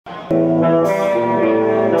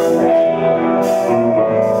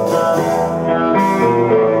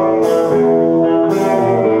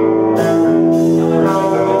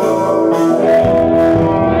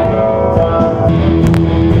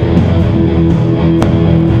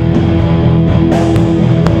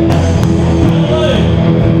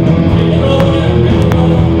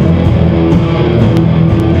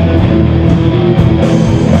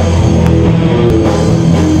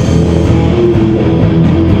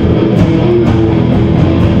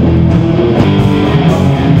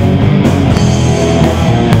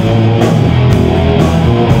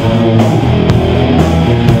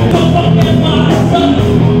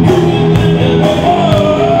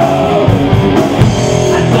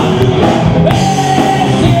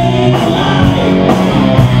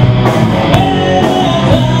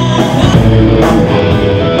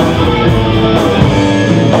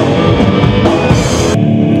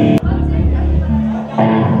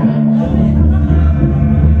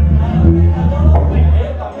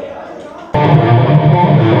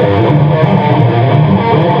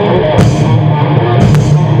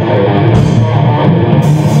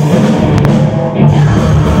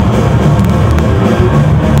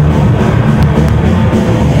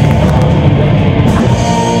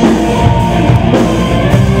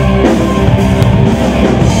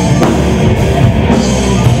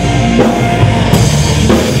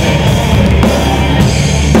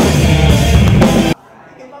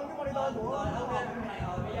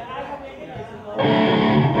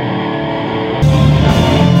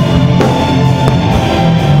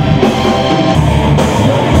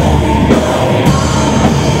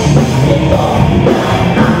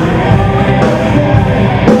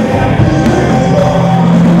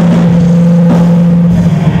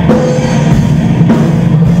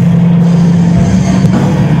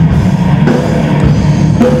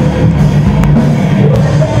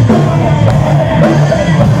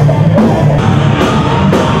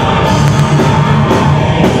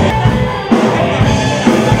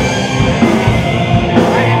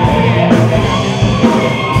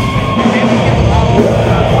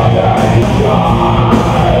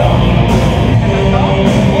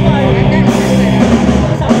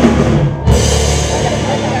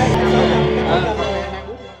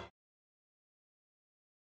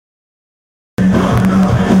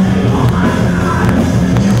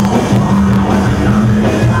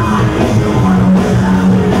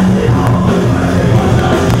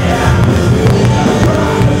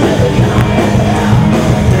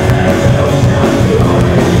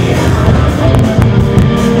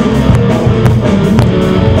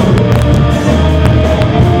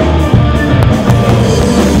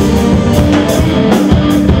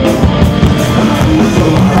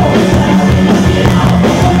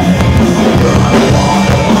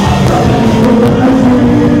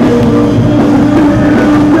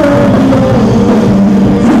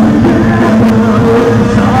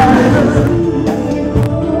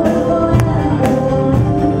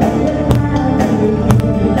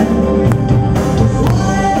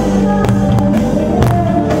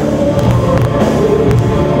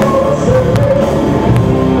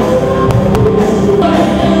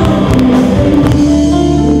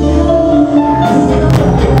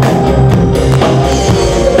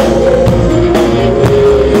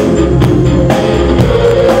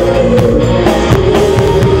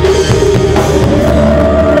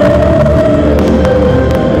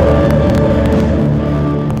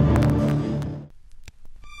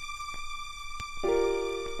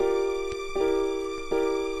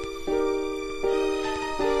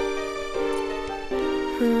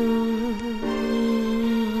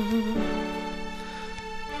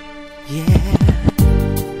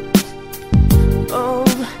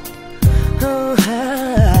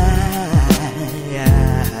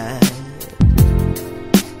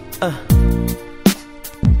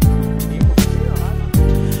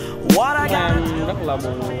là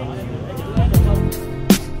buồn.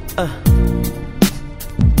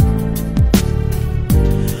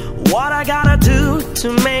 What I gotta do to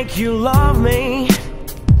make you love me?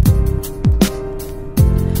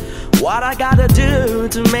 What I gotta do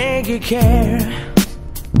to make you care?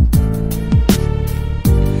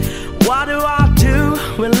 What do I do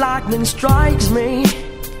when lightning strikes me?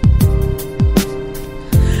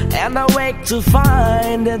 And I wake to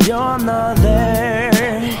find that you're not there.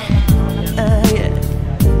 Yeah.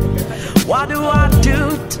 What do I do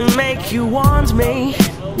to make you want me?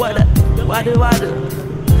 What do I do?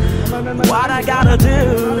 What I gotta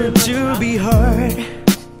do to be heard?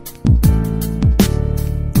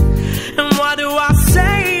 And what do I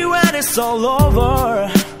say when it's all over?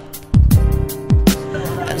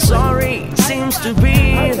 And sorry, seems to be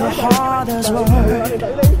the hardest word.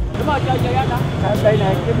 Đúng rồi, chơi chơi anh đó. Đây nè,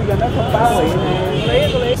 cái bây giờ nó thông báo hủy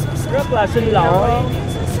nè. Rất là xin lỗi.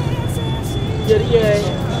 Giờ đi về.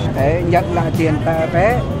 Để nhận lại tiền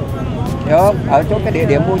vé, hiểu không? Ở chỗ cái địa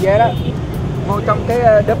điểm mua vé đó, mua trong cái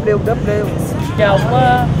www. Chào ông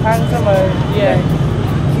ăn xong rồi về.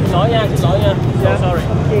 Xin lỗi nha, xin lỗi nha. Yeah, sorry.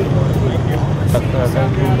 Thật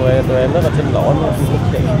tụi em rất là xin lỗi.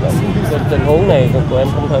 Tình huống này tụi em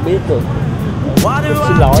không thể biết được.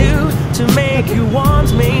 Xin lỗi.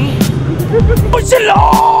 Ôi xin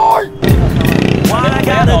lỗi. What I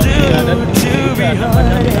gotta do to be heard?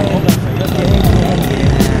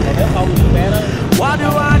 What do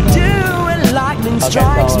I do when lightning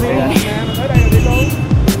strikes me?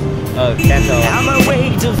 Cancel.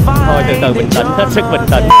 Thôi từ từ bình tĩnh, hết sức bình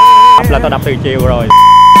tĩnh. Là tao đập từ chiều rồi.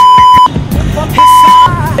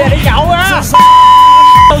 Đi nhậu á.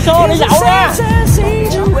 Từ xô đi nhậu á.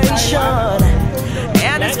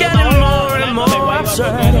 And it's getting more and more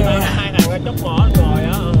absurd.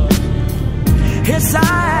 It's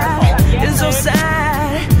sad, it's so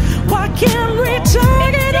sad. Why can't we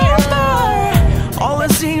talk it over? All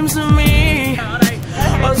it seems to me,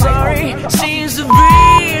 oh sorry, seems to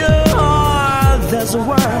be the hardest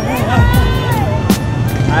word.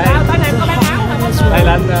 Đây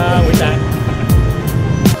là anh Nguyễn Đạt.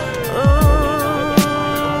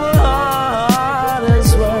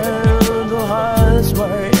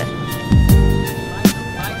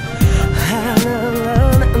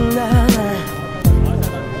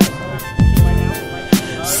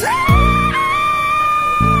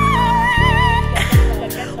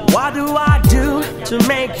 What do I do to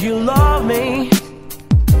make you love me?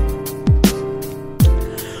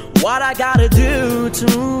 What I gotta do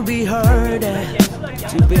to be heard,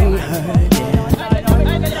 to be heard, yeah.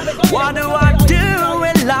 What do I do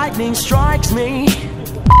when lightning strikes me?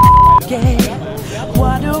 Yeah.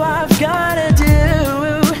 What do I gotta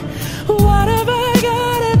do? What have I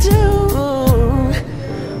gotta do?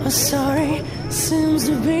 I'm sorry, seems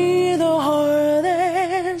to be the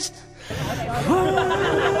hardest.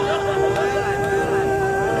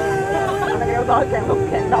 Kéo tới càng lúc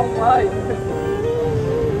càng đông ơi.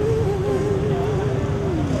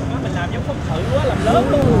 Mình làm giống phóng sự quá, làm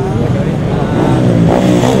lớn luôn.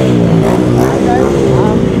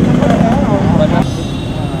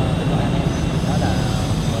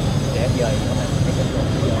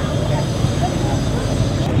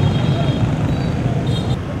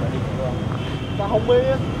 Tao không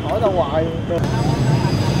biết, hỏi tao hoài.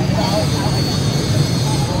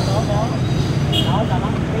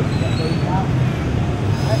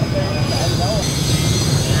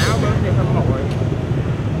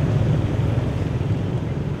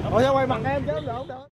 Ủa sao quay mặt em chứ không được.